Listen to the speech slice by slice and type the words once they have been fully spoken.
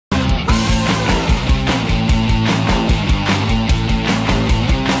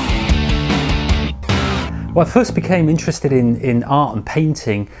Well, I first became interested in art and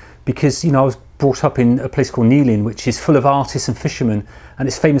painting because, I was brought up in a place called Newlyn, which is full of artists and fishermen, and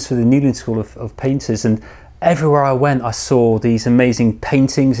it's famous for the Newlyn School of painters. And everywhere I went, I saw these amazing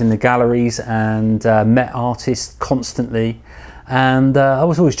paintings in the galleries and met artists constantly. And I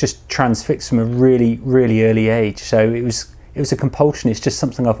was always just transfixed from a really, really early age. So it was a compulsion. It's just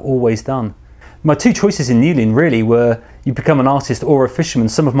something I've always done. My two choices in Newlyn really were you become an artist or a fisherman.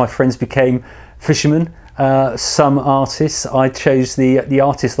 Some of my friends became fishermen, some artists. I chose the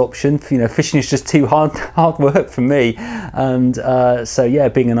artist option. Fishing is just too hard work for me, and so yeah,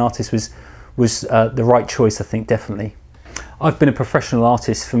 being an artist was the right choice, I think, definitely. I've been a professional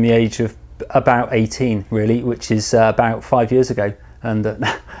artist from the age of about 18, really, which is about 5 years ago. And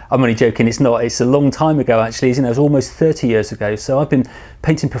I'm only joking, it's not, it's a long time ago actually, it was almost 30 years ago. So I've been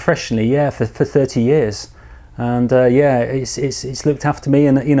painting professionally, yeah, for 30 years. And yeah, it's looked after me,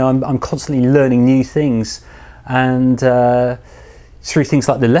 and I'm constantly learning new things. And through things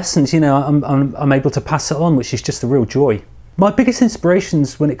like the lessons, I'm able to pass it on, which is just a real joy. My biggest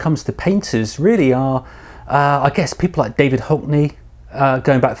inspirations when it comes to painters really are, I guess, people like David Hockney.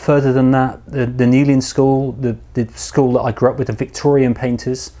 Going back further than that, the Newlyn School, the school that I grew up with, the Victorian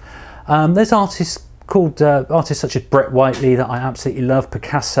painters. There's artists such as Brett Whiteley that I absolutely love,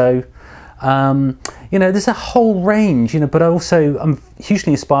 Picasso. There's a whole range, but I'm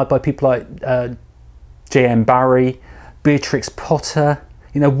hugely inspired by people like J.M. Barrie, Beatrix Potter,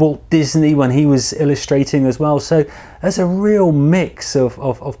 Walt Disney when he was illustrating as well. So there's a real mix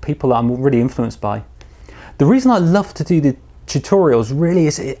of people that I'm really influenced by. The reason I love to do the tutorials really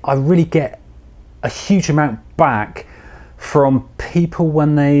is I really get a huge amount back from people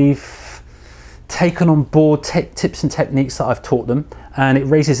when they've taken on board tips and techniques that I've taught them, and it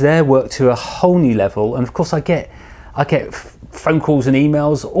raises their work to a whole new level. And of course I get phone calls and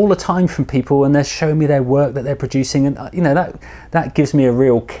emails all the time from people, and they're showing me their work that they're producing, and that gives me a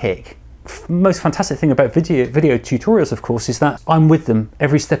real kick. Most fantastic thing about video tutorials, of course, is that I'm with them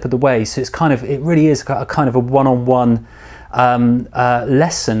every step of the way. So it really is a kind of a one-on-one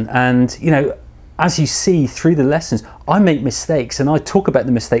lesson. And as you see through the lessons, I make mistakes, and I talk about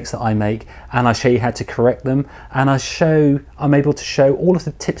the mistakes that I make, and I show you how to correct them, and I'm able to show all of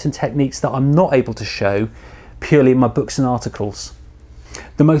the tips and techniques that I'm not able to show purely in my books and articles.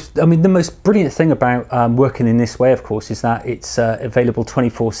 The most brilliant thing about working in this way, of course, is that it's available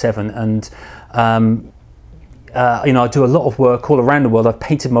 24/7, and I do a lot of work all around the world. I've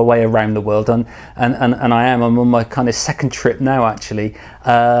painted my way around the world, and I'm on my kind of second trip now, actually.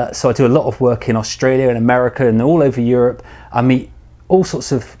 So I do a lot of work in Australia and America and all over Europe. I meet all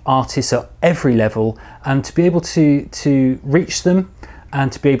sorts of artists at every level, and to be able to reach them and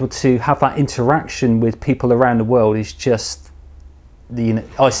to be able to have that interaction with people around the world is just the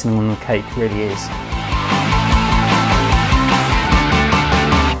icing on the cake, really is.